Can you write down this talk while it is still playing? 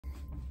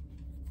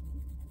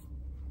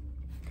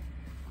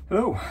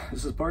Hello,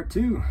 this is part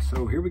 2.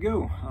 So here we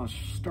go. I'll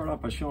start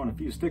off by showing a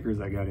few stickers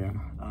I got in.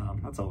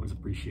 That's always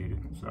appreciated.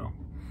 So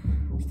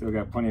still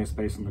got plenty of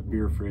space on the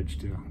beer fridge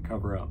to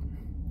cover up,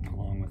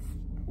 along with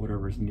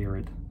whatever's near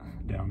it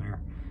down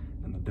there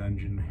in the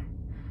dungeon.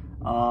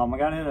 I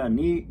got in a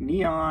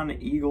Neon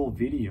Eagle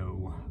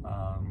video,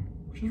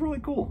 which is really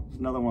cool. It's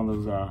another one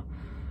of those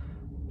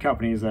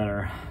companies that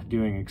are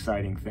doing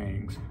exciting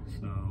things.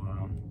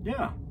 So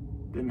yeah,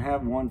 didn't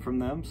have one from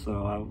them,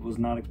 so I was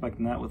not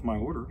expecting that with my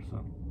order.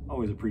 So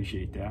always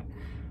appreciate that.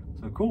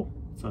 So cool.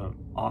 It's an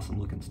awesome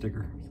looking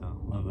sticker.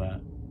 So love that.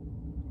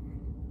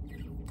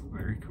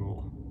 Very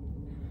cool.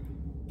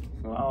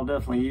 So I'll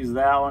definitely use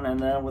that one. And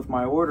then with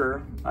my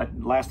order,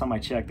 last time I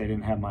checked, they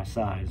didn't have my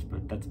size,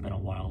 but that's been a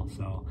while.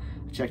 So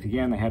I checked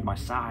again, they had my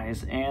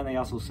size, and they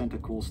also sent a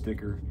cool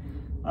sticker.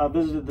 I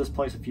visited this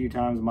place a few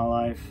times in my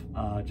life.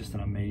 Just an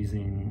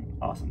amazing,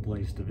 awesome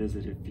place to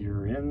visit if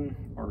you're in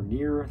or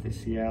near the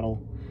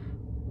Seattle,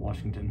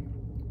 Washington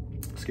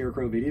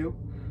Scarecrow video.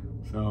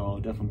 So I'll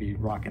definitely be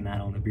rocking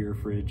that on the beer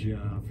fridge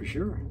for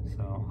sure.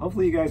 So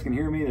hopefully you guys can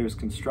hear me. There's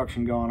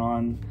construction going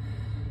on.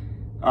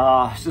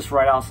 It's just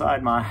right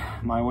outside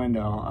my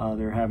window.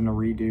 They're having to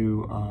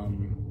redo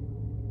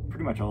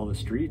pretty much all the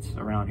streets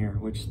around here,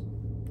 which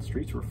the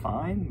streets were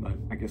fine, but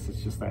I guess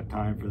it's just that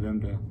time for them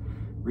to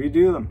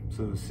redo them.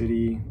 So the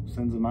city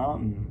sends them out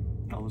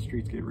and all the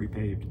streets get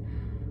repaved.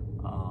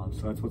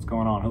 So that's what's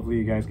going on. Hopefully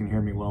you guys can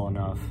hear me well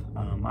enough.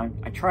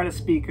 I try to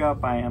speak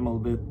up. I am a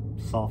little bit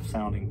soft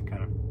sounding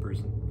kind of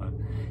person, but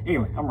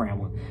anyway, I'm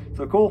rambling.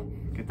 So cool,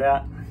 get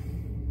that.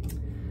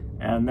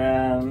 And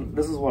then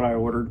this is what I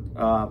ordered.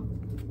 I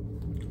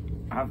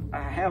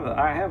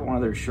have one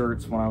of their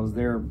shirts. When I was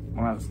there,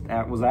 when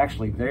I was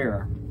actually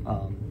there,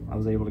 I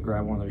was able to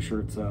grab one of their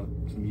shirts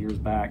some years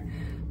back.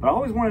 But I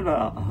always wanted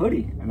a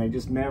hoodie, and they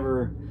just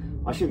never,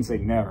 I shouldn't say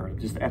never,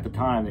 just at the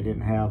time they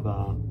didn't have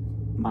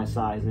my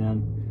size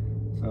in.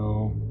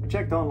 So I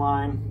checked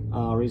online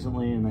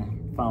recently, and they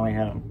finally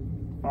had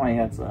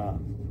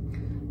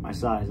my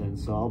size in.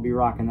 So I'll be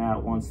rocking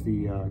that once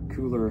the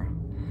cooler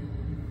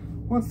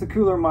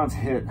months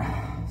hit.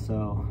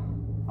 So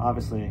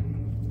obviously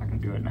I can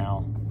do it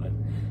now, but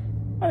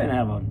I didn't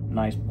have a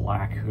nice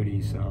black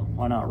hoodie, so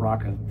why not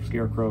rock a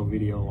Scarecrow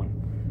video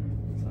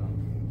and so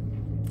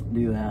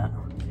do that.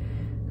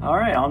 All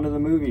right, on to the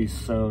movies.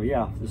 So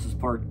yeah, this is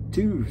part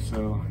 2.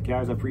 So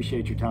guys, I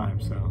appreciate your time.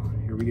 So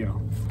here we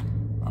go.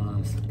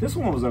 This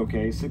one was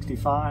okay,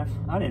 65.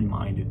 I didn't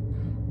mind it.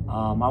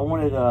 I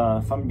wanted,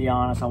 if I'm gonna be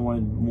honest, I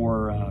wanted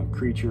more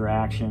creature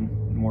action,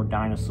 more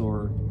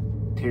dinosaur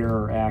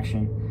terror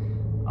action.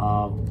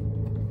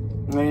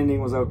 The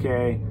ending was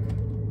okay.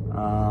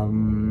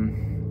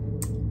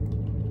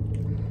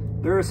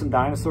 There are some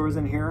dinosaurs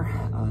in here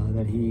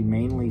that he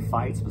mainly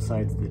fights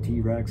besides the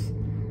T-Rex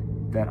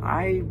that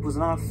I was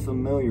not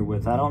familiar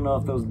with. I don't know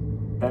if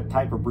that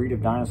type of breed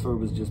of dinosaur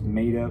was just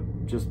made up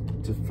just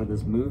for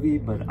this movie,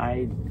 but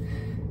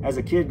as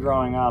a kid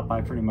growing up, I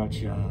pretty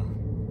much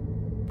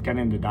got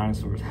into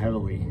dinosaurs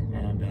heavily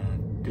and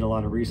did a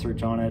lot of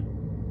research on it.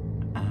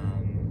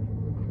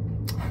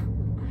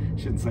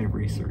 Shouldn't say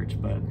research,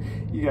 but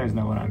you guys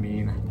know what I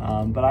mean.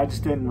 But I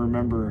just didn't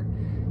remember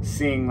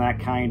seeing that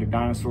kind of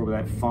dinosaur with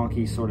that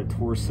funky sort of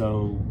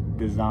torso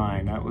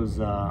design. That was,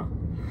 I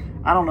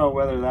don't know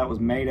whether that was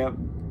made up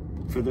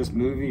for this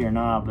movie or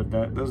not, but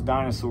those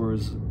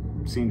dinosaurs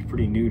seemed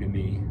pretty new to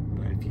me.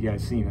 But if you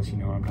guys seen this, you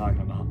know what I'm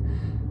talking about.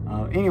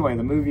 Anyway,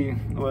 the movie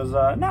was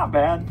not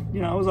bad.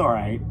 You know, it was all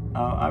right.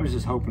 I was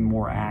just hoping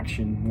more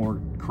action, more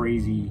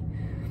crazy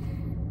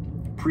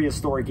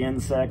prehistoric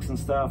insects and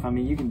stuff. I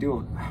mean, you can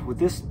do, with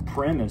this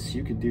premise,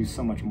 you could do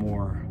so much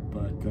more.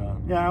 But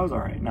yeah, it was all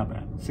right, not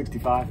bad.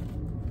 65.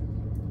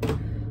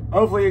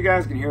 Hopefully you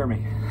guys can hear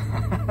me.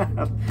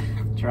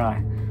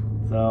 Try.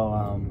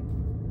 So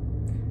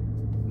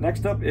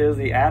next up is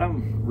the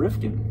Adam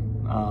Rifkin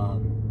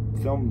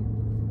film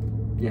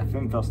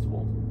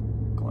festival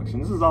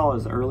collection. This is all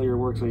his earlier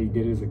works that he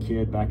did as a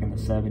kid back in the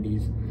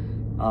 70s.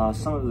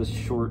 Some of the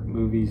short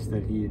movies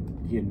that he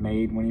had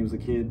made when he was a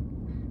kid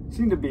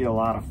seemed to be a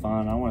lot of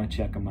fun. I want to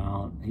check them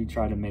out. He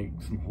tried to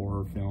make some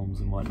horror films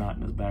and whatnot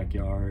in his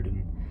backyard,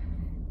 and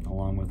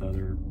along with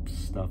other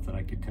stuff that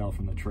I could tell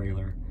from the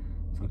trailer.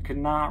 So could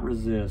not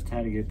resist,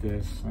 had to get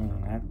this.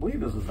 I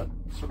believe this is a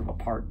sort of a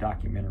part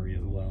documentary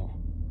as well.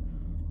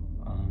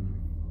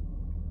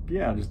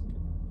 Yeah, just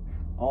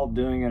all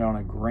doing it on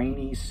a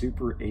grainy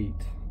Super 8.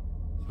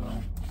 So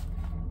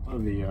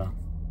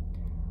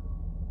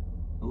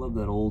I love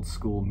that old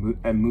school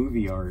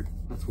movie art.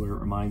 That's what it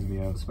reminds me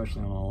of,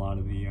 especially on a lot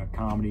of the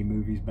comedy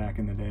movies back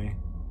in the day.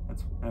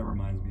 That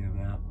reminds me of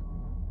that.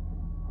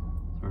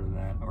 Sort of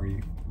that, or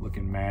you look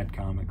in Mad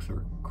Comics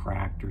or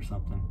Cracked or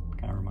something.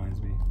 Kind of reminds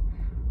me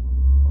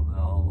of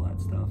all that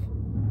stuff.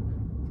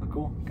 So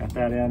cool, got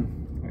that in.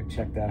 I'm gonna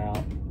check that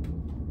out.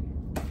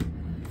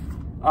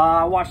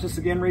 I watched this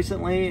again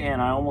recently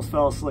and I almost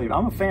fell asleep.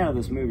 I'm a fan of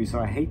this movie, so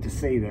I hate to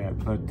say that,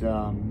 but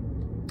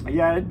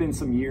yeah, it had been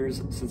some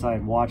years since I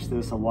had watched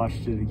this. I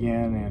watched it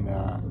again, and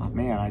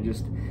man,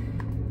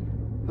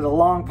 There's a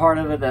long part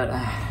of it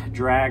that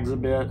drags a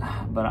bit,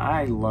 but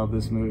I love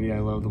this movie. I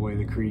love the way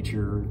the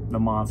creature, the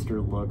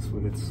monster looks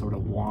with its sort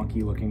of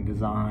wonky looking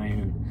design.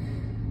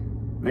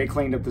 And they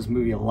cleaned up this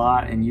movie a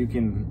lot, and you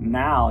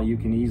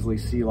can easily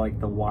see like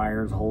the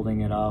wires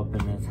holding it up,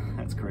 and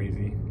that's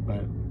crazy.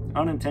 But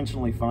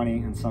unintentionally funny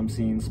in some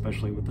scenes,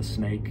 especially with the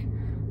snake,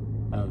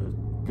 the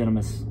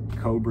venomous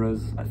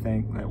cobras. I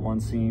think that one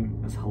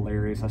scene is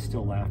hilarious. I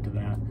still laugh to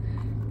that.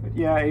 But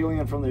yeah,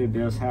 Alien from the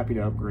Abyss, happy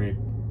to upgrade.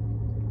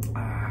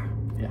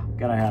 Yeah,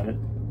 gotta have it.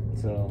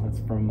 So that's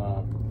from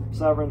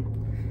Severin,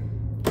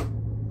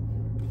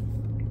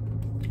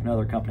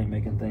 another company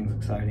making things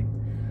exciting.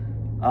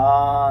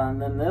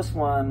 And then this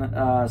one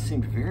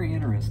seemed very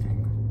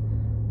interesting.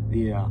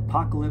 The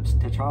Apocalypse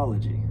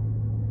Tetralogy.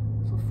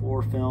 So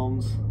 4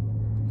 films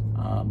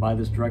by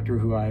this director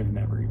who I've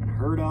never even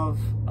heard of.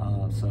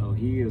 So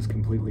he is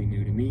completely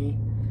new to me,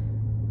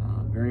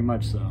 very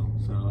much so.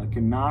 So I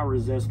could not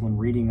resist when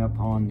reading up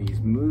on these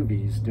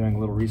movies, doing a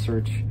little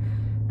research.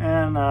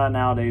 And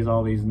nowadays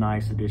all these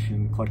nice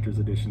collector's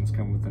editions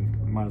come with them.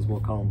 Might as well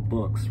call them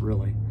books,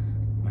 really.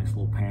 Nice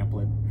little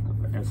pamphlet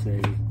of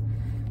essays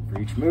for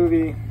each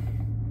movie.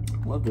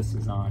 Love this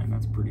design.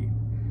 That's pretty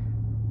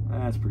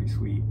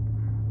sweet.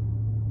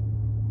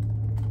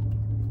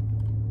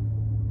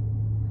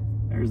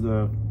 There's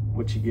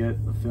what you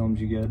get, the films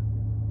you get.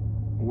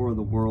 War of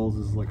the Worlds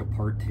is like a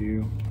part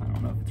 2. I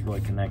don't know if it's really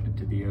connected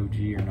to the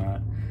OG or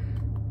not.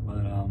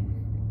 But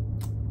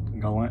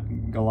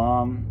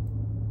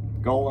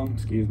Golem,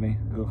 excuse me,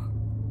 ugh,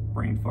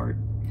 brain fart.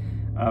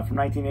 From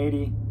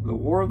 1980, The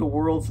War of the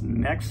Worlds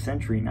Next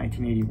Century,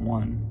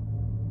 1981.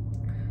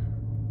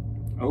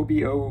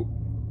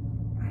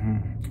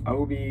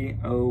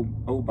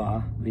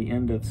 Oba, The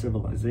End of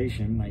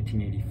Civilization,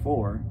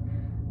 1984.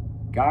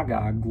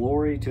 Gaga,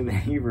 Glory to the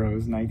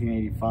Heroes,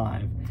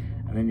 1985.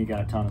 And then you got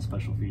a ton of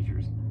special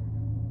features.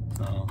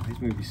 So these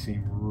movies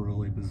seem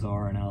really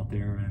bizarre and out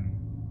there, and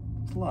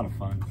it's a lot of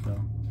fun, so.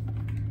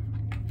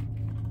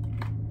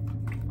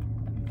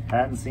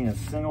 Hadn't seen a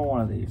single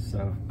one of these,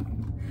 so.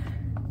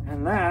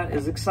 And that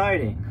is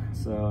exciting.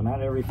 So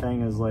not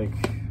everything is like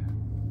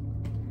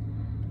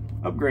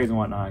upgrades and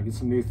whatnot. Get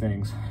some new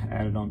things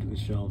added onto the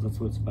shelves. That's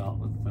what it's about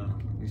with,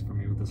 at least for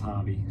me, with this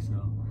hobby. So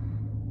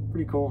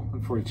pretty cool.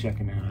 Look forward to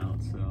checking that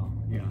out. So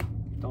yeah,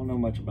 don't know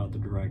much about the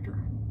director.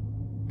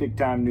 Big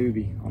time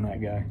newbie on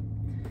that guy.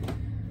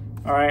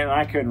 All right, and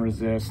I couldn't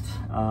resist.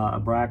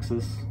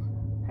 Abraxas,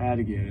 had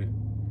to get it.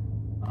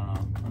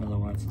 Another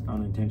one that's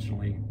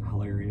unintentionally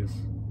hilarious.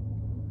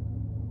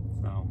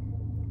 So,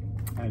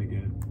 I had to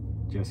get it.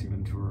 Jesse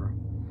Ventura.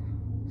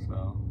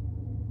 So,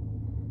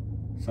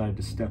 decided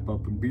to step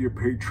up and be a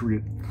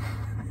patriot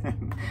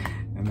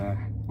and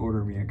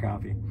order me a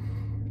copy.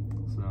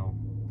 So,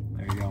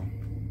 there you go.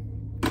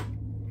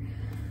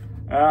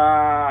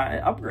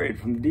 Upgrade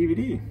from the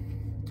DVD,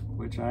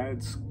 which I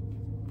had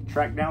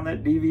tracked down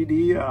that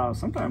DVD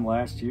sometime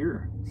last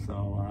year.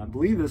 So, I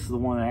believe this is the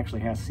one that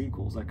actually has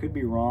sequels. I could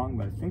be wrong,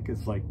 but I think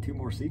it's like 2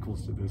 more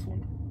sequels to this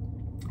one.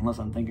 Unless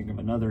I'm thinking of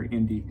another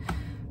indie,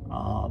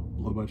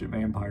 low-budget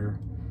vampire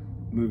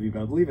movie,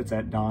 but I believe it's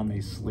At Dawn They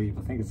Sleep.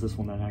 I think it's this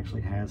one that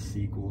actually has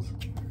sequels.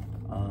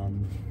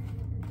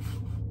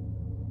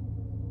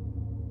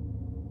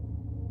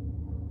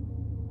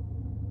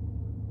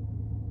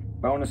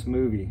 Bonus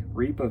movie,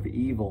 Reap of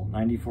Evil,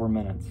 94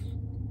 minutes.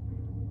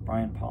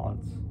 Brian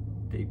Pollitt's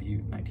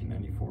debut,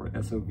 1994,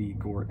 SOV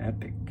gore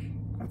epic.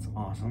 That's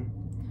awesome.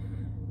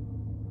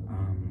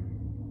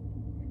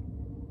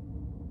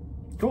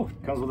 Cool.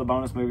 Comes with a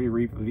bonus movie,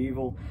 Reap of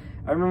Evil.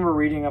 I remember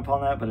reading up on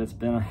that, but it's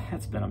been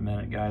a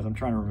minute, guys. I'm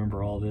trying to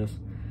remember all this.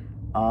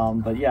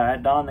 But yeah,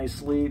 At Dawn They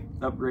Sleep,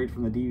 upgrade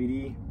from the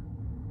DVD.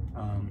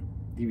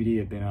 DVD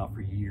had been out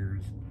for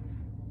years,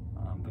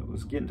 but it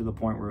was getting to the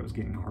point where it was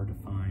getting hard to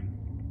find.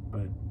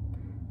 But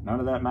none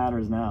of that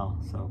matters now.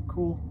 So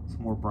cool.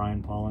 Some more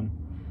Brian Pollin,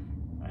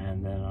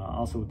 and then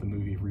also with the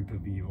movie Reap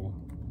of Evil.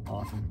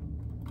 Awesome.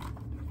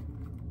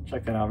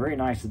 Check that out. Very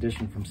nice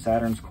edition from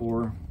Saturn's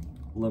Core.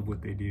 Love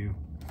what they do.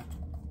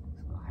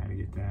 So I had to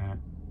get that.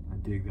 I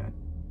dig that.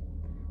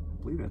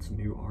 I believe that's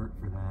new art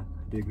for that.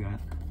 I dig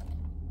that.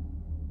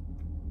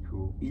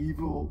 Cool.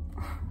 Evil.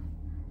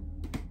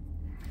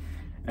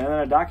 And then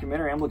a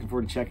documentary I'm looking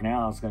forward to checking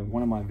out. It's got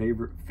one of my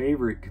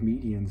favorite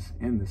comedians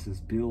in this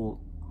is Bill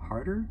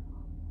Hader.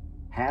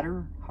 How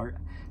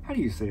do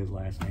you say his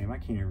last name? I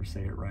can't ever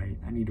say it right.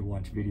 I need to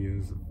watch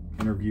videos,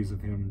 interviews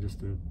of him just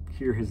to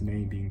hear his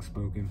name being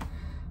spoken.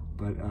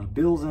 But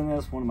Bill's in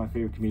this, one of my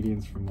favorite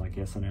comedians from like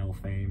SNL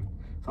fame.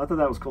 So I thought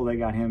that was cool. They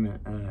got him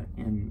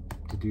in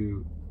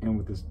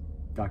with this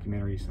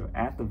documentary. So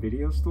At the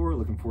Video Store,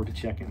 looking forward to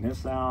checking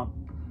this out.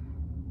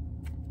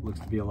 Looks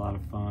to be a lot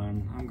of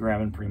fun. I'm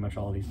grabbing pretty much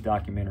all these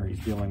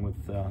documentaries dealing with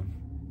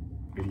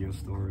video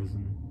stores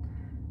and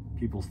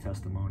people's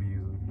testimonies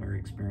and their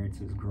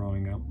experiences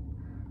growing up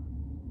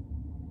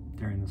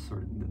during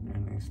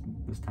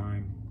this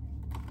time.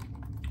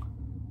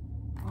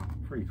 Oh,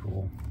 pretty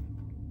cool.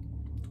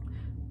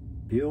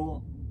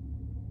 Bill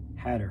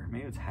Hader,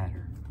 maybe it's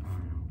Hader. I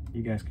don't know.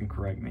 You guys can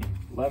correct me.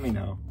 Let me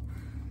know.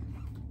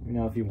 Let me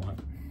know if you want.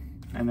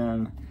 And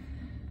then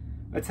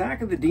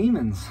Attack of the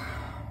Demons.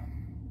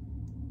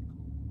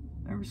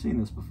 Never seen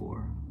this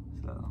before,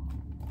 so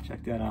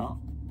check that out.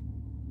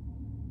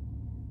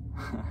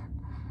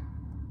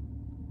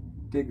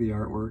 Dig the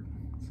artwork.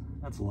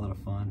 That's a lot of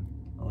fun.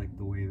 I like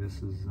the way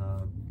this is,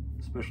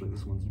 especially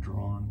this one's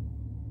drawn.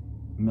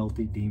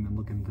 Melty demon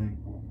looking thing.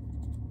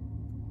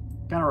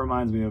 Kind of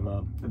reminds me of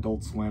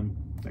Adult Swim,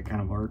 that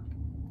kind of art.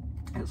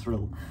 It's sort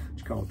of,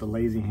 you call it the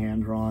lazy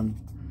hand drawn.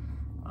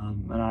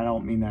 And I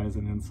don't mean that as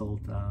an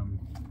insult,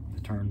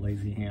 the term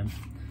lazy hand.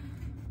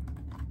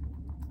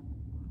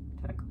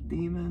 Attack of the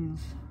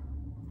Demons.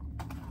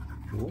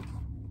 Cool.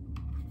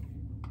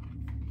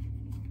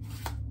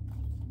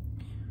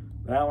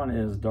 That one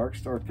is Dark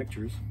Star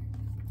Pictures.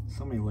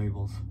 So many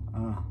labels.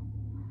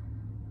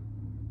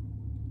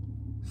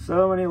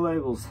 So many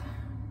labels.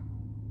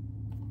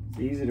 It's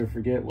easy to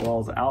forget what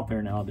all's out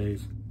there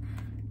nowadays.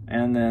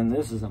 And then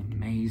this is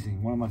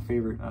amazing. One of my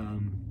favorite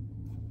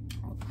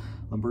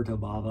Lamberto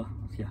Bava.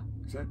 Yeah,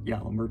 is that? Yeah,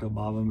 Lamberto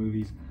Bava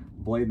movies.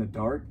 Blade in the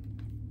Dark.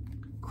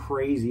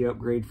 Crazy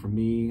upgrade for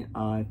me.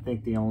 I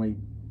think the only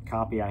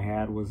copy I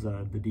had was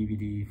the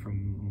DVD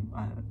from,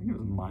 I think it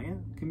was Maya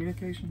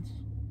Communications.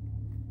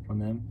 From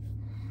them.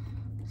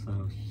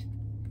 So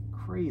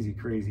crazy,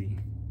 crazy,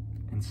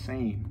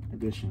 insane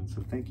edition.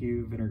 So thank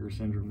you, Vinegar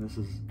Syndrome. This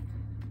is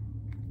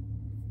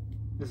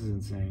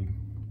insane.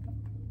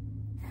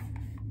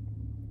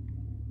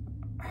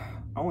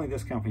 Only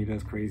this company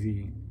does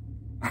crazy.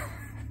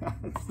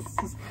 It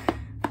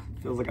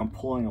feels like I'm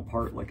pulling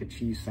apart like a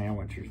cheese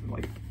sandwich or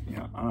like, you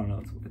know, I don't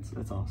know.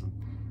 It's awesome.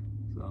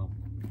 So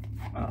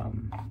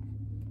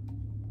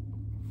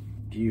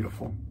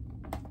beautiful,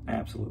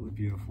 absolutely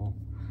beautiful.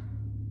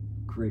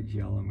 Great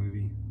giallo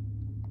movie.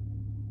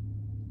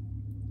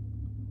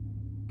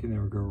 Can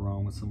never go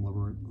wrong with some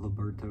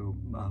Lamberto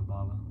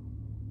Bava.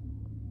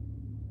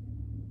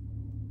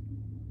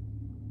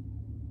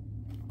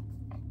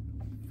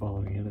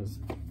 Following in his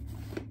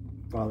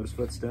father's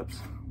footsteps.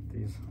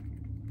 He's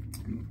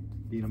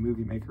being a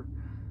movie maker.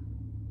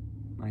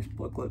 Nice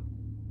booklet.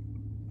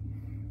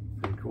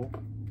 Very cool.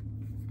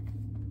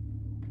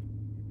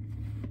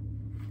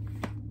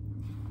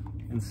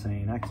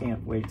 Insane. I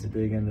can't wait to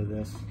dig into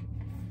this.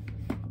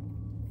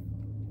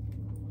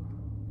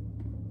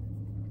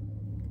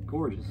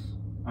 Gorgeous.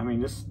 I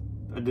mean,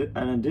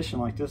 an edition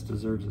like this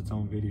deserves its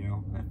own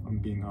video, if I'm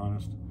being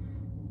honest.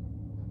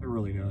 It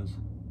really does.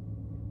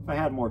 If I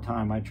had more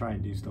time, I'd try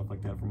and do stuff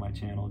like that for my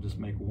channel. Just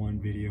make one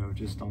video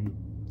just on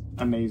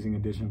amazing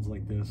editions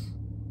like this.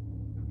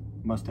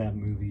 Must-have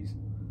movies.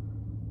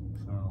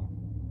 So,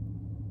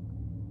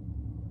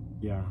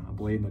 yeah, A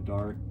Blade in the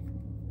Dark.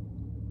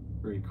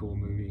 Very cool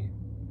movie.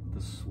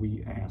 The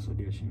sweet-ass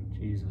edition.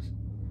 Jesus.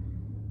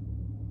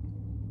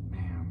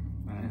 Man,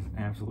 that is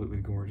absolutely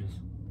gorgeous.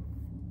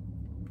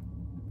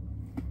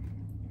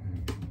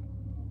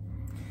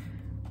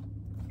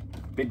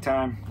 Big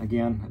time,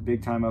 again, a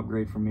big time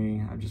upgrade for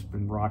me. I've just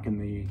been rocking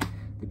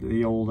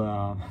the old,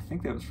 I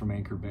think that was from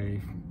Anchor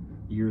Bay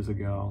years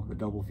ago, the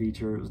double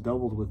feature. It was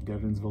doubled with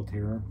Devonsville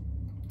Terror.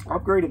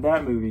 Upgraded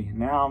that movie.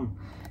 Now I'm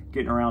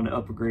getting around to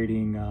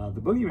upgrading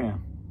The Boogeyman,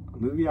 a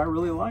movie I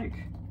really like.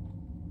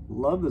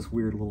 Love this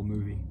weird little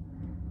movie.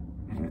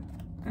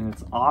 And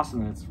it's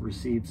awesome that it's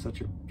received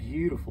such a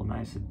beautiful,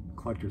 nice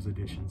collector's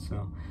edition.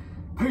 So,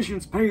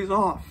 patience pays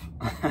off.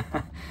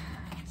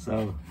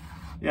 So,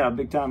 yeah,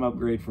 big time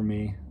upgrade for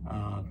me.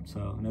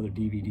 So another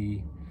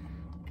DVD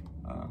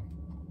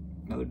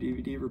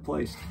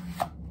replaced.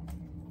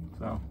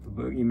 So The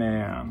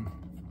Boogeyman.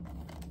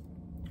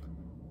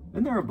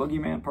 Isn't there a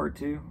Boogeyman Part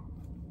 2?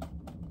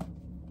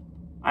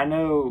 I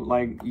know,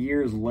 like,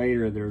 years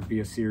later there would be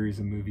a series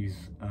of movies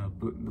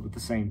with the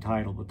same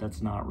title, but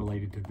that's not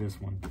related to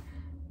this one.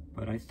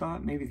 But I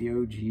thought maybe the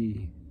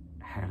OG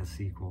had a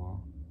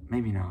sequel.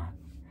 Maybe not.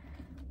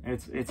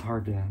 It's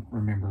hard to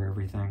remember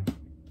everything.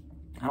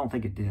 I don't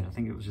think it did. I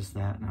think it was just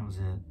that, and that was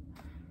it.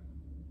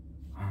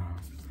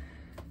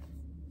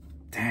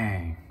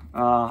 Dang.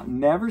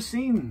 Never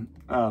seen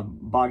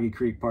Boggy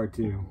Creek Part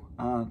 2.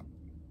 I've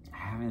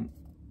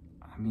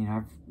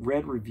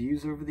read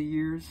reviews over the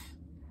years.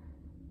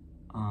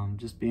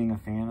 Just being a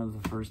fan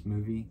of the first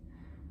movie.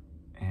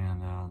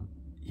 And,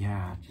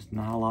 yeah, just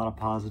not a lot of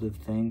positive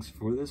things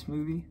for this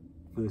movie,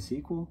 for the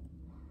sequel.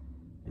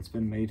 It's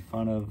been made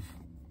fun of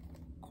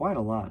quite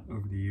a lot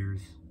over the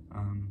years.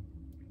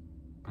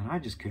 But I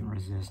just couldn't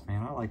resist,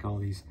 man. I like all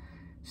these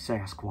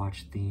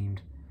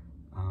Sasquatch-themed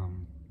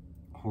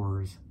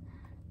horrors.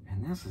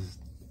 And this is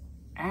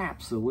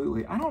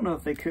absolutely... I don't know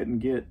if they couldn't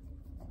get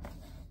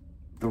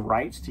the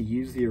rights to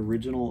use the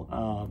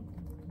original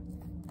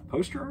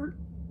poster art,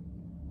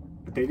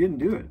 but they didn't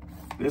do it.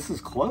 This is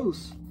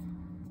close.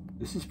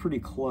 This is pretty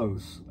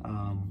close.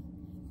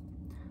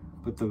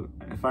 But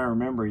if I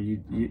remember,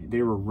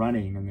 they were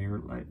running, and they were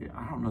like...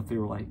 I don't know if they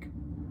were like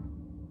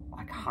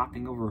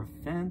hopping over a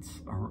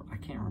fence, or I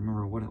can't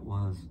remember what it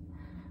was,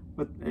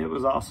 but it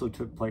was also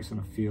took place in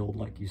a field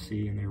like you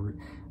see, and they were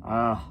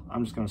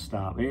I'm just gonna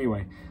stop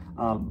anyway.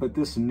 But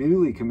this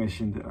newly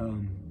commissioned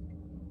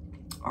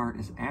art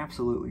is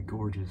absolutely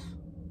gorgeous.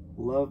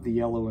 Love the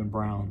yellow and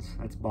browns.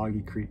 That's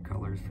Boggy Creek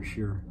colors for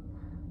sure.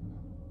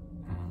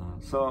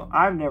 So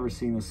I've never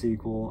seen the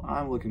sequel.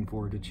 I'm looking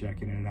forward to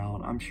checking it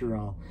out. I'm sure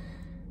I'll,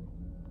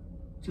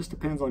 just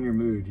depends on your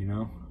mood, you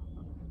know.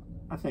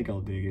 I think I'll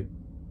dig it.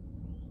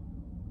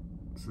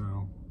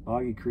 So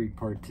Boggy Creek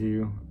Part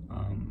 2,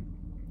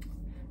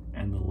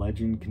 and the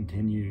legend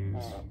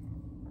continues.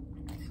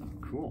 So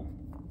cool.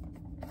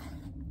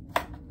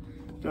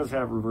 It does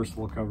have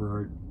reversible cover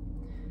art,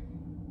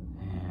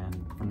 and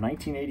from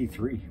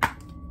 1983.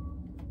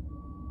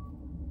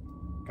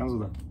 Comes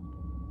with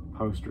a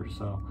poster,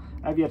 so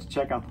I've yet to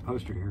check out the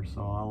poster here,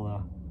 so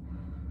I'll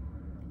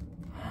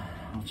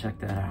check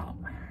that out.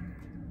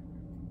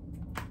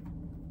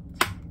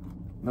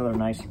 Another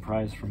nice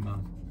surprise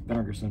from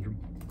Vinegar Syndrome.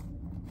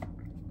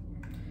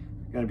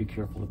 Gotta be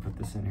careful to put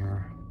this in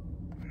here.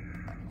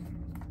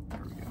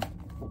 There we go.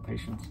 Full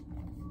patience.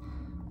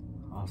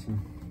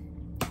 Awesome.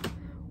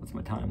 What's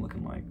my time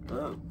looking like?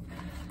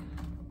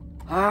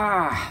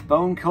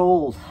 Bone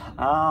Cold.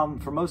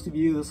 For most of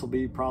you, this will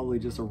be probably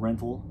just a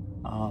rental.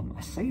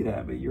 I say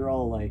that, but you're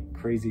all like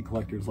crazy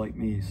collectors like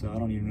me, so I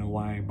don't even know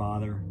why I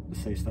bother to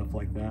say stuff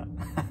like that.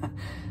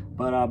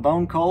 But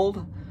Bone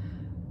Cold,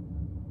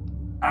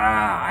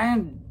 I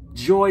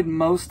enjoyed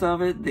most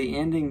of it. The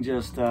ending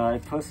just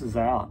it pusses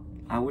out.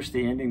 I wish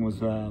the ending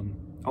was I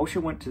wish it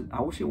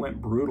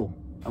went brutal.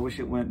 I wish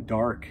it went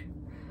dark.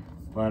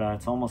 But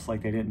it's almost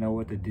like they didn't know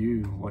what to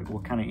do,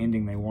 what kind of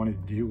ending they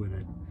wanted to do with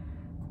it.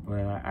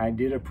 But I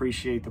did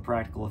appreciate the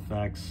practical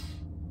effects.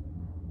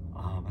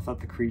 I thought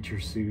the creature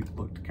suit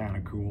looked kind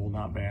of cool,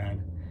 not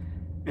bad.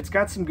 It's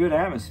got some good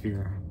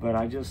atmosphere, but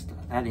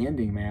that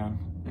ending, man,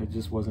 it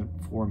just wasn't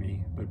for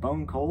me. But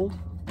Bone Cold,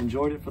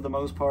 enjoyed it for the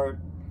most part.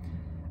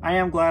 I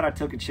am glad I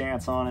took a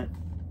chance on it.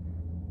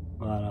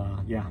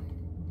 But yeah,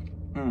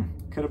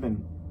 could have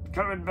been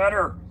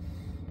better.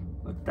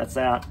 But that's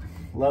that.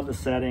 Love the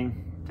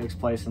setting. Takes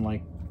place in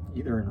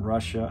either in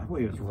Russia. I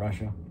believe it was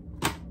Russia.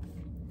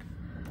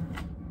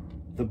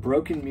 The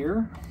Broken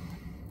Mirror.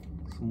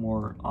 Some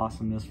more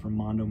awesomeness from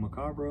Mondo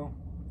Macabro.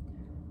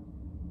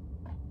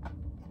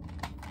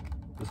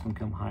 This one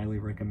come highly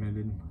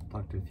recommended. I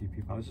talked to a few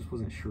people. I just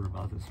wasn't sure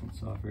about this one,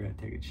 so I figured I'd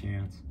take a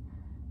chance.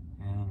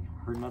 And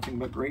heard nothing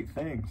but great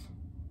things.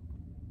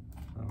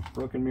 So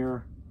Broken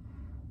Mirror.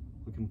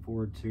 Looking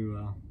forward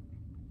to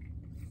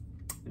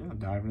yeah,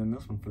 diving in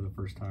this one for the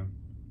first time.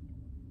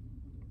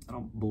 I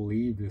don't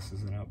believe this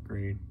is an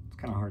upgrade. It's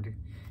kind of hard to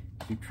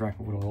keep track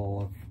of what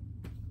all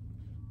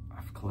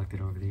I've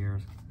collected over the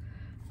years.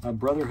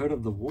 Brotherhood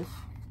of the Wolf.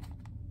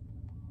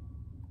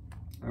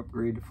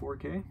 Upgrade to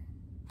 4K.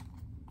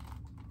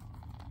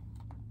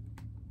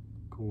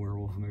 Cool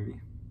werewolf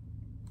movie.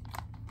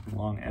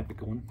 Long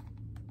epic one.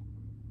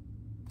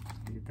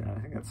 Get that. I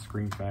think that's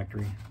Scream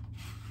Factory.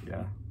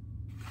 Yeah.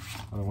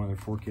 Another one of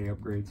their 4K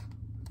upgrades.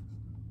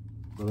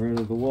 Brotherhood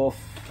of the Wolf.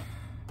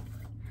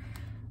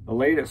 The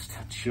latest,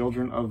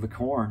 Children of the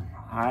Corn.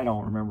 I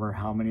don't remember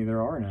how many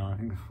there are now. I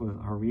think,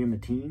 are we in the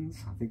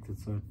teens? I think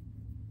that's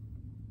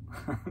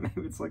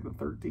maybe it's like the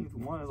 13th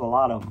one. There's a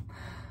lot of them.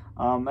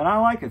 And I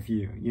like a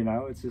few, you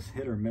know, it's just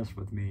hit or miss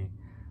with me.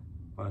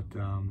 But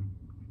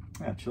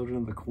yeah, Children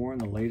of the Corn,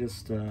 the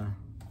latest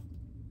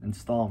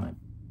installment.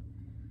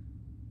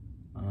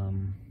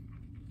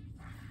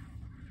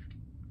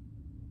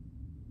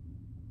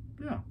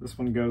 Yeah, this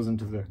one goes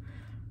into the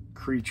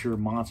creature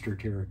monster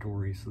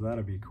territory, so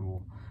that'll be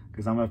cool.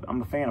 Because I'm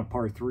a fan of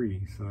Part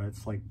 3, so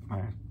that's like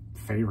my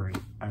favorite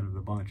out of the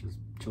bunch is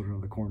Children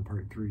of the Corn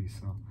Part 3.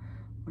 So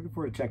looking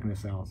forward to checking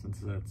this out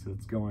since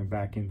it's going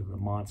back into the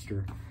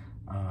monster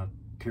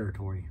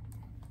territory.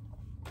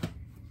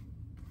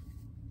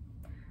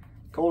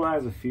 Cold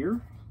Eyes of Fear.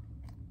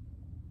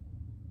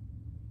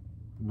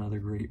 Another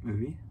great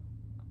movie.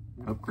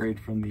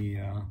 Upgrade from the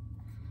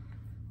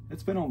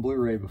it's been on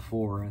Blu-ray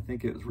before. I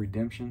think it was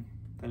Redemption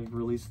that had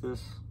released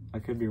this. I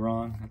could be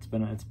wrong. It's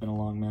been a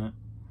long minute.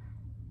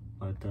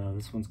 But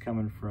this one's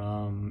coming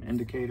from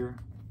Indicator.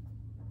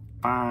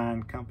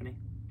 Fine company.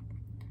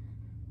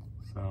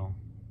 So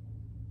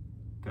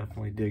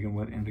definitely digging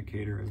what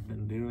Indicator has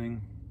been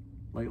doing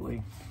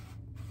lately.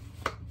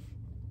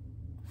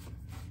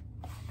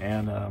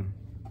 And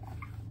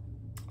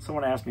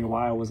someone asked me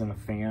why I wasn't a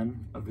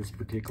fan of this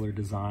particular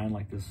design,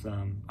 like this,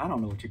 I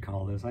don't know what you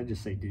call this. I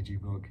just say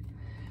Digibook.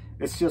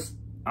 It's just,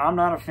 I'm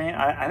not a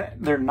fan.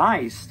 They're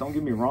nice, don't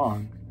get me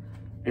wrong.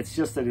 It's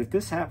just that if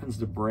this happens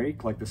to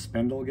break, like the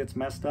spindle gets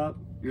messed up,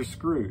 you're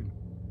screwed.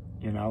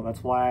 You know,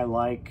 that's why I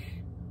like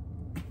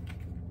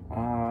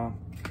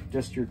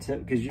just your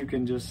tip, because you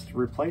can just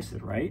replace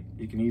it, right?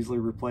 You can easily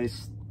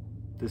replace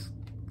this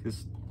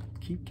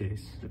keep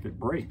case if it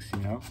breaks, you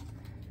know.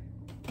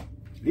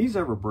 If these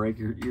ever break,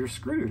 you're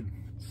screwed.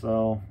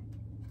 So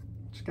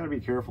just gotta be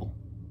careful,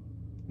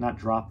 not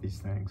drop these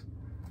things.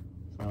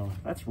 So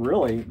that's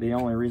really the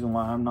only reason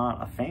why I'm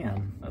not a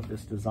fan of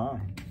this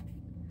design.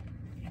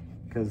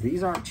 Because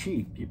these aren't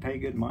cheap. You pay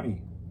good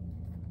money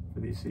for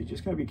these, so you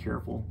just gotta be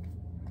careful.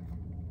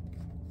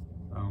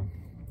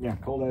 Yeah,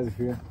 Cold Eyes of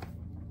Fear.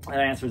 That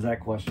answers that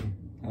question.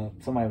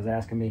 Somebody was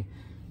asking me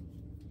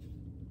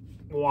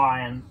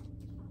why, and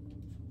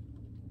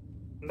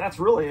that's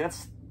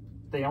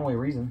the only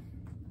reason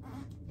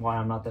why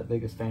I'm not that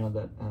biggest fan of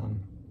that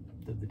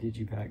the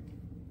Digipack,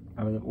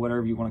 or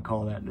whatever you want to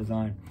call that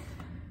design.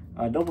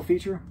 Double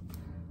feature,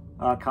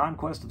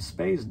 Conquest of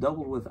Space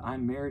doubled with I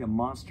Married a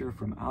Monster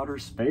from Outer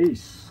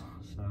Space.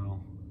 So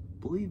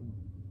I believe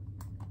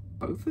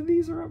both of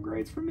these are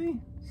upgrades for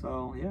me.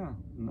 So yeah,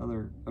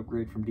 another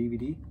upgrade from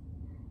DVD.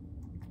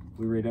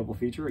 Blu-ray double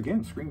feature,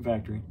 again, Scream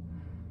Factory,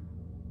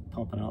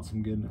 pumping out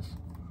some goodness.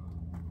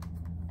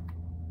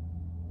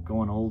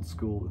 Going old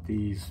school with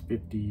these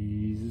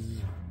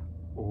 50s,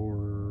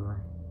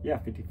 or yeah,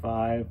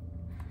 55,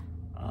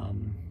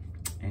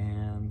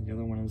 and the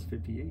other one is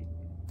 58.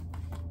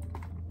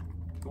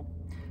 Cool.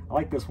 I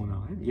like this one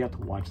though. You have to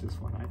watch this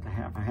one.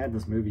 I had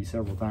this movie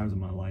several times in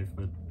my life,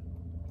 but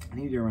I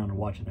need to get around to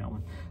watching that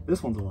one.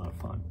 This one's a lot of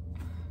fun.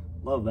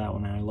 Love that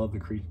one, and I love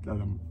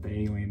the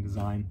alien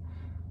design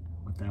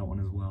with that one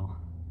as well.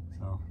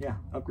 So yeah,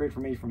 upgrade for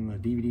me from the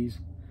DVDs.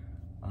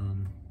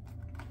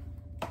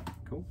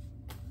 Cool.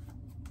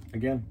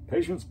 Again,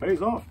 patience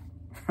pays off.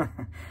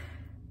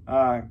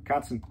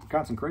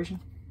 Consecration,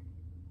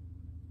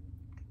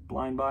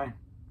 Blind Buy,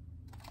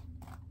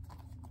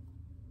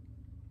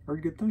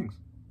 heard good things.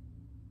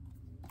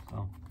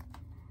 So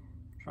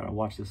try to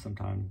watch this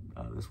sometime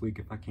this week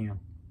if I can.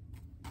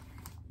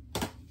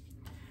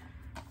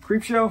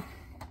 Creepshow,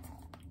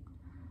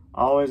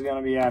 always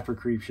gonna be after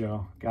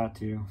Creepshow, got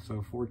to.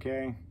 So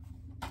 4K,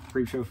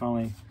 Creepshow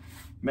finally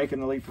making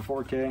the leap to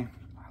 4K.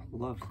 I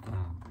love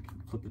I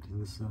can flip it to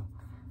this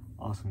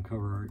awesome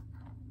cover art.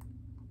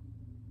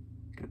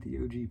 Got the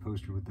OG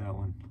poster with that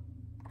one.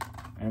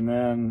 And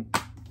then,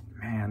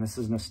 man, this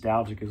is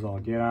nostalgic as all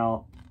get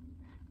out.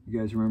 You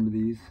guys remember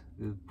these?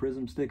 The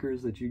Prism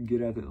stickers that you can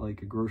get at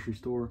like a grocery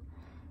store.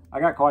 I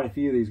got quite a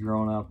few of these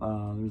growing up.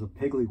 There's a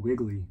Piggly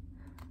Wiggly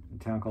in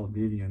a town called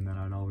Vivian that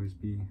I'd always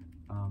be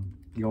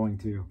going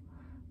to.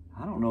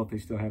 I don't know if they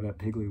still have that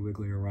Piggly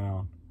Wiggly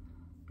around.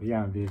 But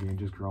yeah, in Vivian,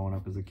 just growing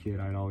up as a kid,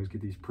 I'd always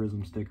get these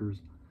Prism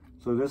stickers.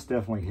 So this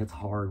definitely hits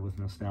hard with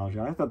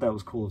nostalgia. I thought that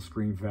was cool of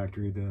Scream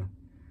Factory to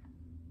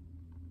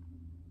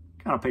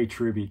kind of pay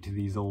tribute to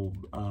these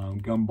old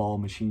Gumball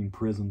Machine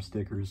Prism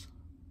stickers.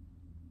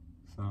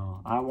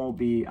 So I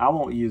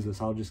won't use this.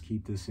 I'll just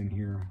keep this in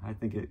here. I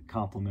think it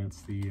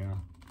complements the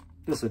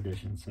this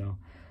edition. So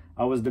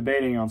I was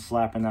debating on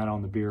slapping that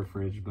on the beer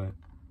fridge, but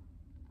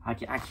I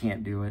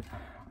can't do it.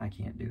 I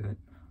can't do it.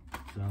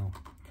 So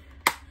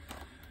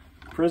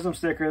Prism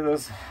sticker,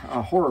 those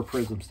horror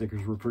Prism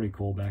stickers were pretty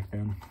cool back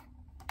then.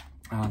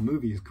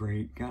 Movie is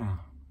great. Gotta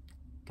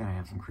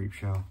have some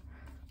Creepshow.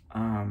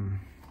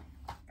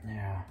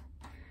 Yeah,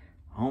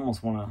 I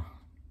almost want to.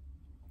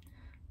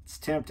 It's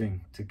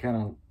tempting to kind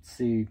of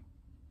see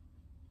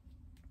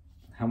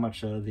how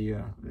much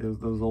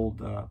those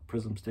old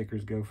Prism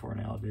stickers go for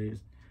nowadays,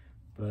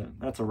 but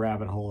that's a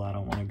rabbit hole I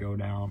don't want to go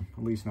down.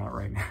 At least not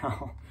right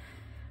now.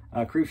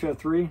 Creepshow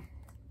 3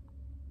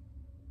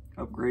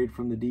 upgrade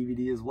from the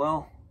DVD as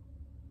well,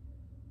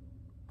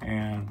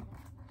 and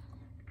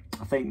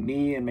I think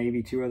me and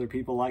maybe 2 other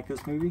people like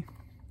this movie.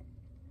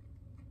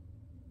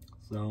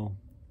 So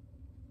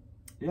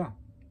yeah,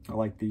 I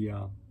like the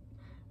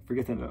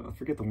forget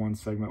the one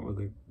segment where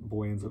the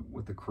boy ends up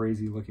with the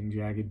crazy looking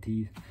jagged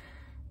teeth,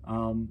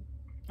 and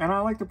I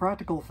like the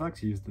practical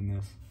effects used in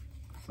this.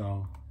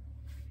 So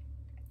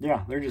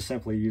yeah, they're just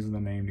simply using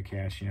the name to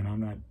cash in.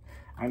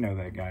 I know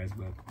that, guys,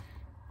 but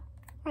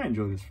I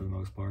enjoy this for the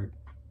most part.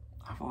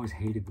 I've always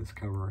hated this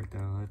cover art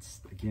though.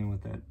 That's again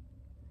with that.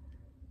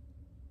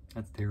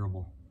 That's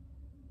terrible.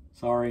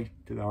 Sorry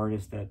to the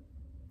artist that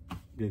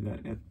did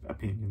that.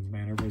 Opinions,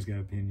 man. Everybody's got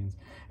opinions.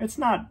 It's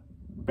not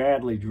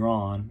badly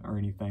drawn or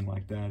anything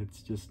like that.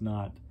 It's just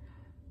not.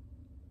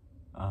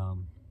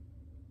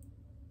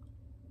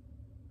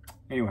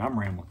 Anyway, I'm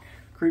rambling.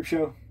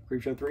 Creepshow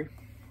 3.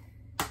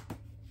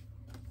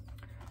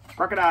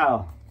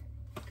 Crocodile.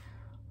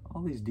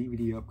 All these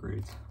DVD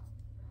upgrades.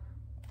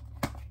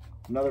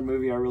 Another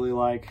movie I really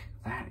like.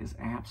 That is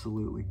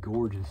absolutely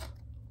gorgeous.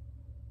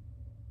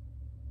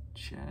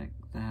 Check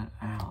that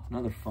out.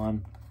 Another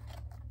fun.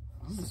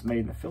 This is made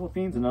in the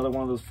Philippines. Another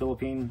one of those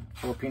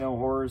Filipino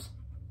horrors.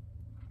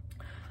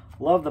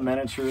 Love the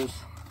miniatures.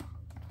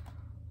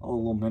 All the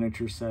little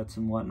miniature sets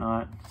and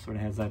whatnot. Sort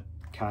of has that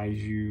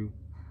kaiju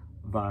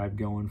vibe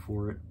going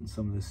for it in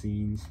some of the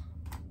scenes.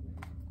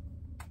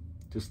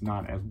 Just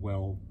not as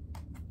well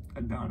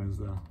done as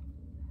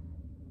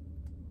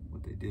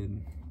what they did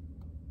in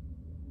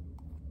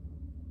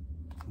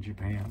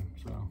Japan.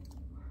 So,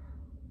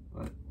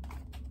 but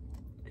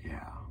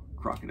yeah,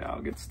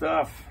 Crocodile, good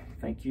stuff.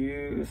 Thank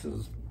you. This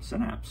is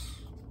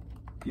Synapse.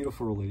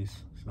 Beautiful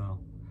release. So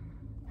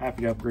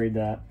happy to upgrade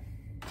that.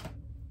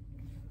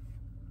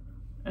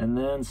 And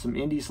then some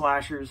indie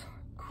slashers,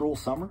 Cruel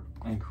Summer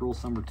and Cruel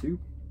Summer 2.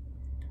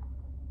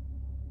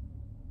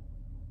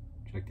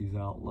 Check these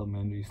out. Love my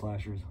indie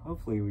slashers.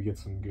 Hopefully we get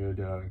some good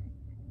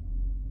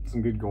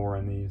gore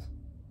in these.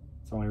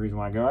 the only reason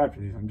why I go after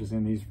these. I'm just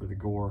in these for the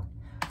gore,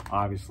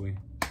 obviously.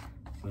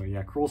 So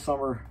yeah, Cruel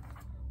Summer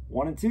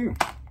 1 and 2.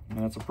 And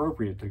that's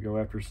appropriate to go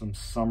after some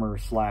summer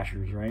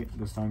slashers, right?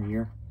 This time of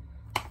year.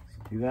 So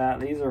do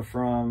that. These are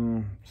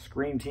from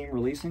Scream Team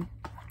releasing.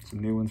 Some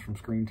new ones from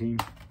Scream Team.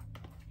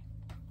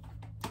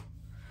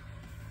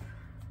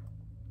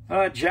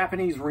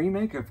 Japanese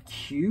remake of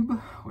Cube,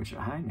 which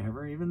I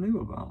never even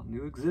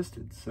knew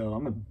existed. So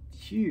I'm a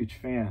huge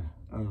fan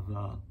of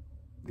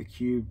the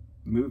Cube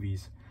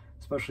movies,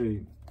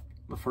 especially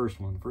the first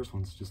one. The first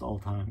one's just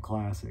all-time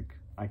classic,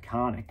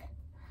 iconic.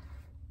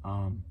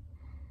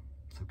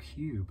 So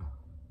Cube,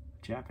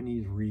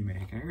 Japanese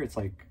remake. I hear it's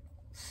like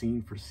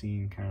scene for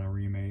scene kind of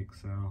remake.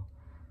 So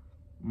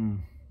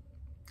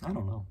I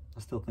don't know.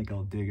 I still think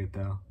I'll dig it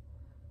though.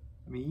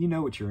 I mean, you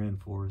know what you're in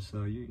for,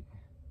 so you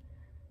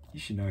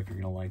should know if you're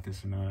gonna like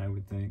this or not, I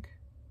would think.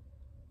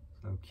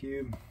 So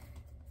Cube,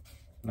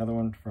 another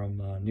one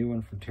from, new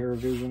one from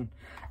TerraVision,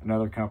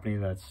 another company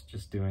that's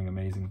just doing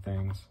amazing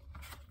things.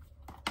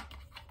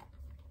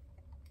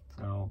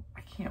 So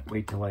I can't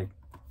wait to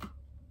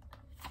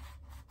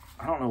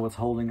I don't know what's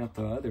holding up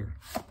the other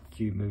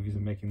Cube movies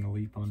and making the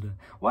leap onto,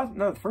 well,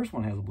 no, the first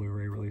one has a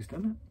Blu-ray release,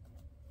 doesn't it?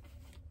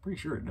 Pretty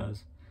sure it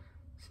does.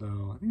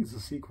 So I think it's the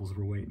sequels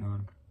we're waiting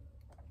on.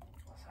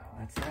 So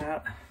that's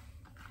that.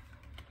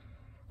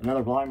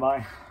 Another blind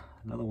buy,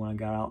 another one I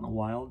got out in the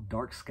wild,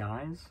 Dark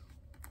Skies,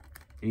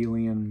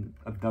 alien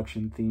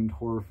abduction themed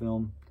horror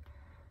film.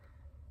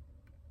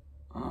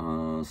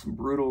 Some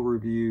brutal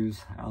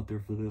reviews out there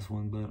for this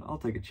one, but I'll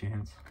take a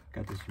chance.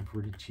 Got this one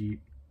pretty cheap.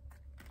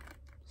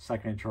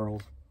 Second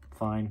Charles,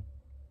 fine.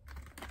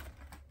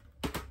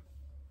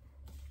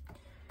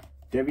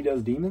 Debbie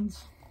Does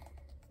Demons.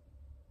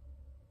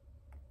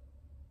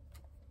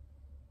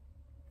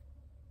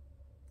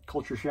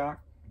 Culture Shock,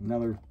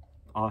 another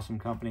awesome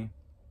company.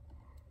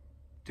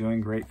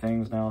 Doing great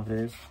things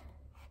nowadays.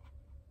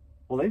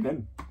 Well, they've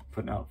been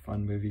putting out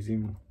fun movies,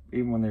 even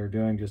when they were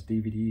doing just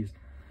DVDs.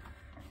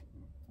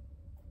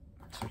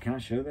 So can I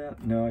show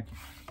that? No, I can't.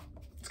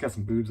 It's got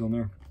some boobs on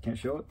there. Can't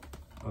show it.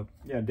 But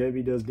yeah,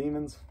 Debbie Does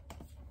Demons.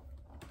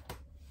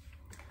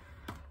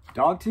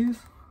 Dogtooth.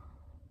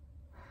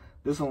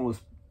 This one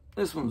was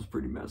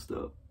pretty messed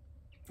up.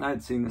 I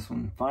had seen this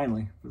one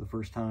finally for the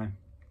first time.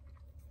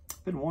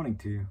 I've been wanting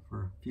to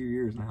for a few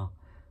years now.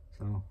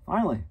 So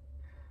finally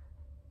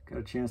got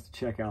a chance to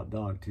check out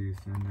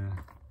Dogtooth, and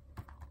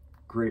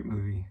great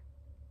movie.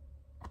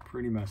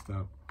 Pretty messed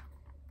up.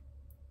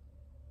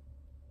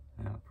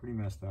 Yeah, pretty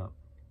messed up.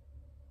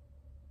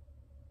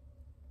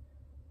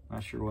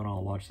 Not sure when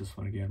I'll watch this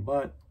one again,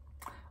 but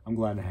I'm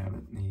glad to have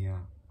it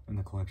in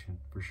the collection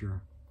for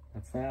sure.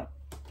 That's that.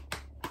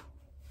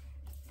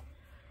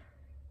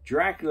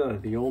 Dracula,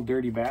 the Old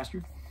Dirty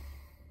Bastard.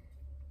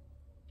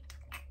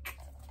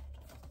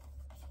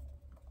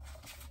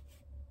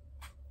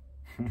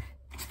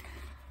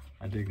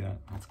 I dig that.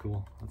 That's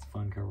cool. That's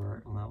fun cover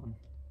art on that one.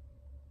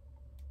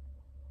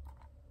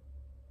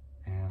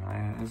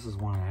 And this is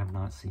one I have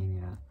not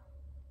seen yet.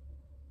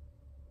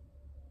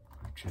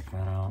 I'll check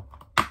that out.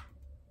 It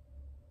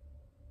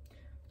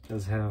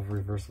does have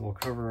reversible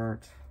cover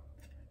art.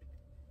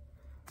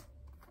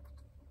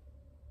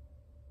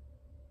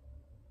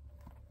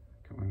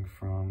 Coming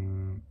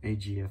from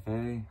AGFA.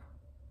 In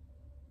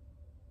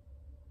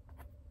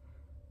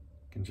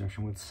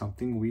conjunction with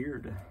Something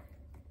Weird.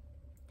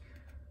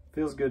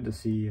 Feels good to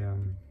see, to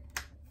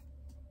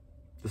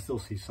still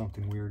see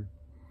Something Weird,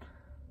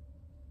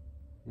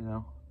 you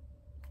know?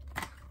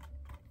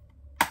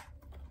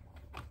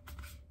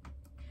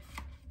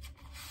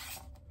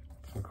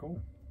 So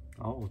cool.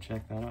 Oh, we'll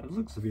check that out. It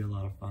looks to be a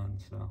lot of fun,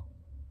 so.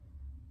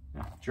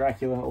 Yeah,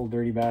 Dracula, Old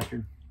Dirty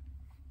Bastard.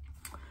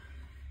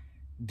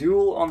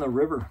 Duel on the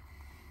River.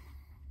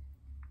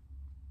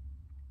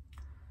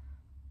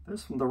 The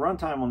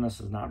runtime on this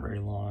is not very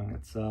long.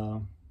 It's,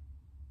 well,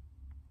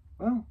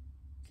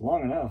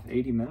 long enough,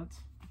 80 minutes.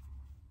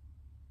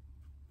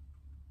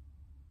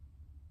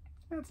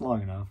 That's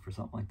long enough for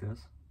something like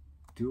this.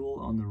 Duel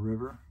on the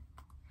River.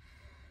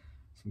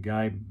 Some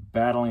guy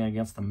battling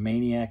against a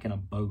maniac in a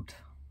boat.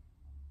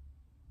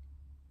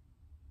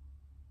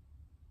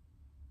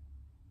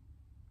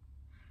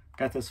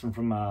 Got this one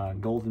from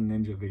Golden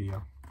Ninja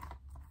Video.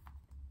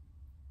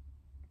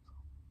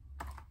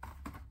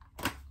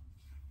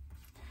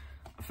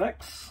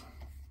 Effects.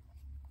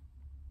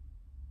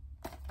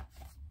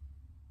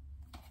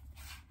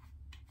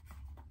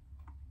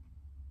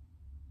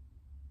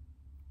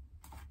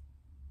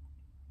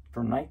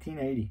 From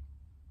 1980.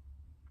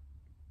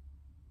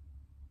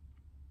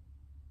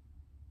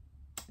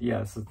 Yeah,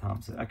 this is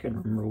Tom. I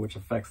couldn't remember which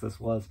effects this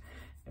was.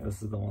 Yeah,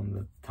 this is the one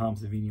that Tom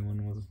Savini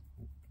one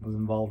was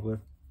involved with.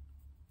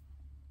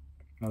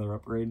 Another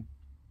upgrade.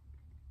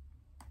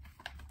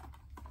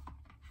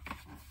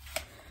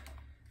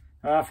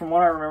 From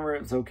what I remember,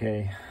 it's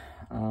okay.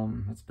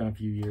 It's been a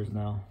few years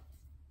now.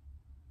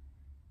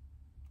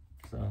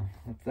 So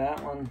with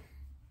that one,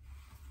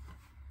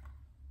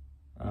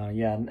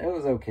 yeah, it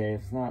was okay.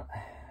 It's not.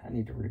 I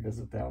need to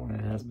revisit that one.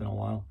 It has been a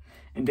while.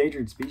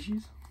 Endangered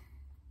Species.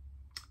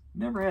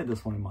 Never had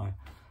this one in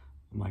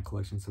my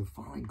collection, so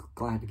finally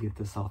glad to get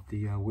this off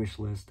the wish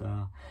list.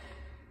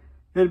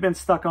 It had been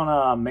stuck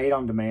on Made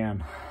on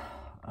Demand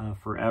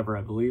forever,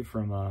 I believe,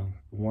 from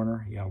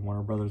Warner. Yeah,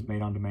 Warner Brothers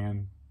Made on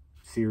Demand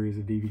series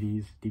of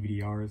DVDs,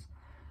 DVD-Rs.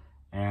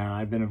 And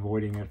I've been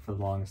avoiding it for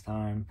the longest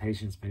time.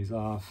 Patience pays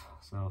off.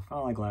 So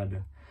finally glad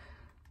to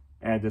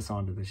add this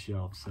onto the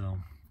shelf. So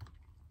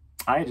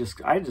I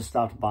just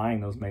stopped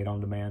buying those Made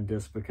on Demand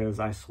discs because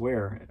I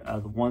swear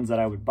the ones that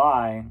I would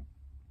buy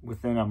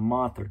within a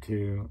month or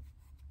two,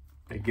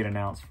 they get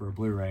announced for a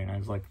Blu-ray, and I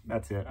was like,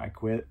 that's it, I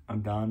quit,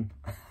 I'm done.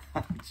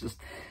 It's just,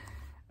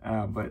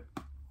 but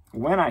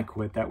when I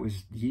quit, that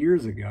was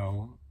years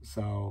ago,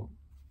 so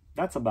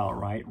that's about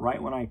right.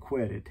 Right when I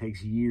quit, it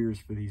takes years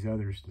for these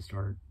others to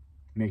start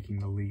making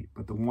the leap.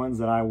 But the ones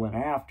that I went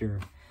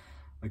after,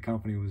 the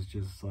company was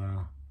just,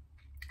 I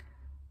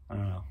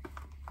don't know,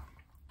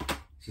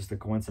 it's just a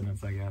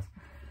coincidence, I guess.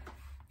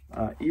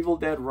 Evil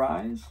Dead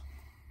Rise,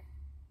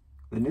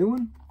 the new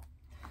one.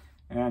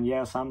 And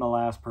yes, I'm the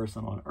last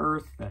person on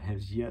Earth that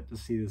has yet to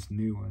see this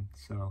new one,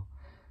 so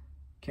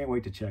can't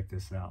wait to check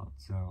this out.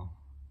 So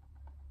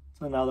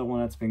it's another one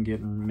that's been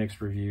getting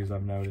mixed reviews,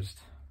 I've noticed,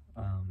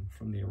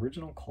 from the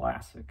original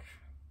classic,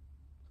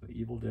 so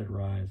Evil Dead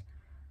Rise.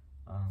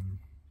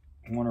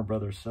 Warner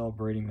Brothers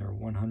celebrating their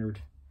 100th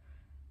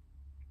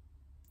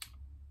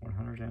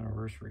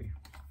anniversary.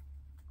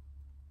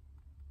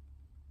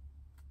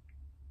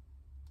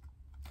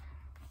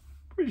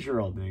 Pretty sure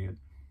I'll dig it.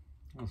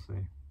 We'll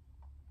see.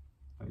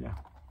 But yeah.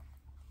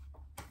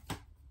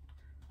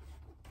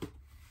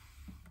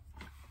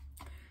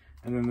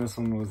 And then this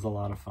one was a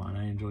lot of fun.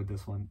 I enjoyed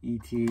this one.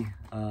 E.T.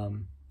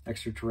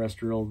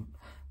 Extraterrestrial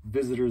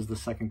Visitors: The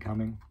Second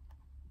Coming.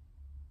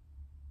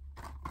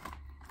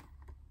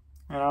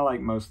 And I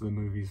like most of the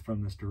movies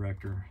from this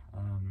director.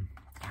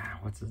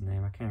 What's his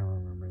name? I can't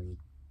remember the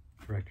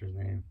director's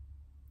name.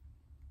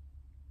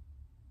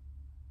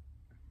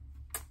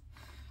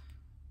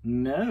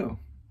 No.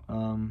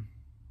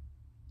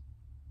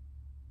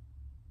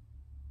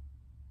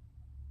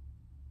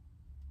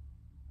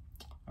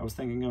 I was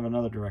thinking of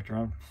another director.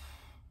 I'm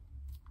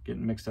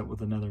getting mixed up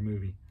with another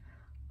movie.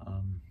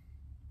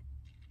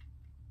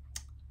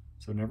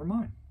 So never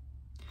mind.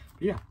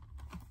 But yeah,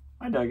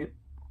 I dug it.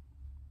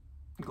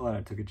 I'm glad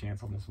I took a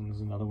chance on this one.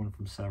 There's another one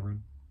from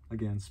Severin.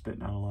 Again,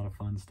 spitting out a lot of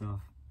fun stuff.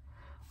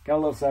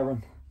 Gotta love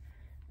Severin.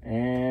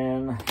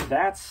 And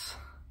that's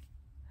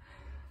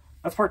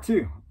part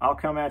 2. I'll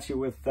come at you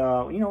with,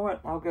 you know what?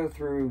 I'll go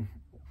through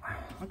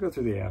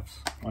the F's.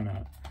 Why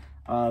not?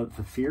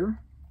 The Fear.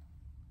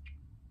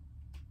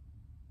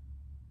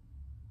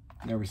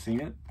 Never seen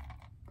it.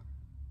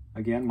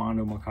 Again,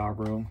 Mondo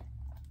Macabro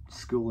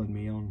schooling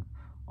me on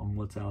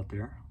what's out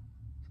there.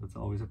 So it's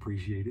always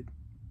appreciated.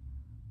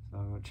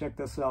 So check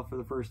this out for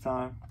the first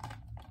time.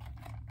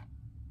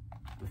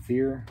 The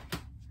Fear.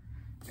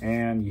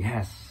 And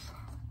yes,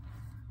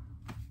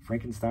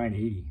 Frankenstein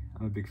 80.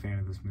 I'm a big fan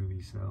of this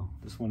movie. So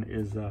this one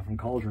is from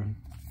Cauldron.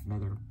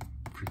 Another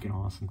freaking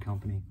awesome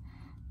company.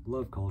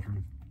 Love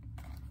Cauldron.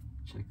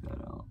 Check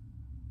that out.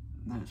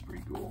 That is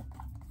pretty cool.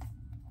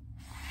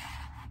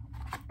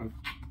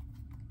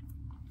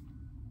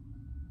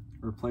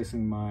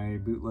 Replacing my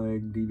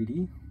bootleg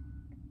DVD.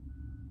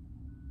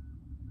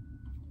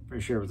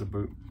 Pretty sure it was a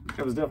boot.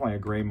 It was definitely a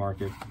gray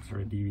market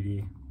sort of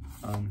DVD.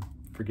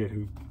 Forget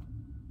who.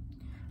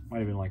 Might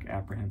have been like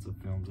Apprehensive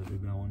Films that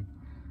did that one.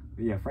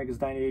 But yeah,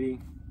 Frankenstein 80.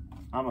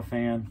 I'm a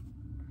fan.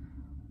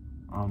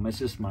 It's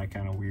just my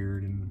kind of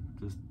weird, and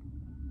just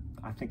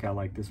I think I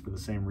like this for the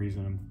same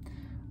reason.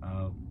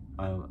 I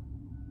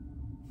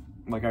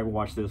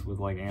watched this with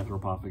like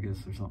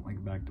Anthropophagus or something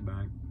like back to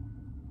back.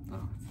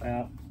 So it's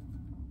that.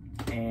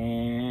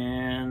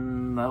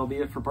 And that'll be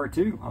it for part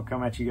 2. I'll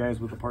come at you guys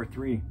with a part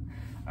 3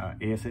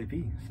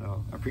 ASAP.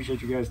 So I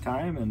appreciate you guys'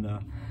 time, and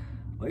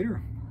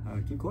later,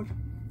 keep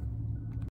collecting.